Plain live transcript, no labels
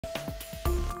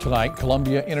Tonight,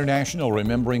 Columbia International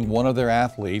remembering one of their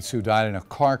athletes who died in a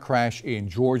car crash in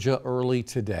Georgia early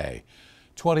today.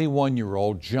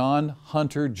 21-year-old John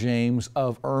Hunter James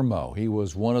of Irmo. He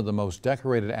was one of the most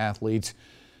decorated athletes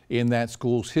in that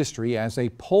school's history as a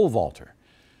pole vaulter.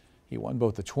 He won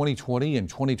both the 2020 and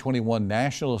 2021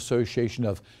 National Association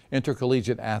of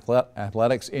Intercollegiate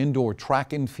Athletics Indoor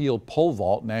Track and Field Pole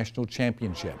Vault National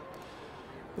Championship.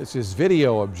 This is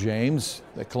video of James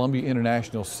that Columbia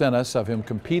International sent us of him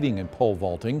competing in pole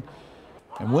vaulting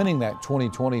and winning that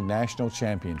 2020 National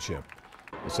Championship.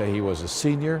 They say he was a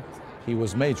senior. He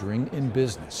was majoring in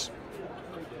business.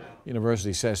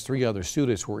 University says 3 other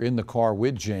students were in the car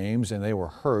with James and they were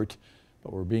hurt,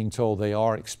 but we're being told they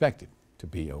are expected to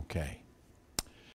be okay.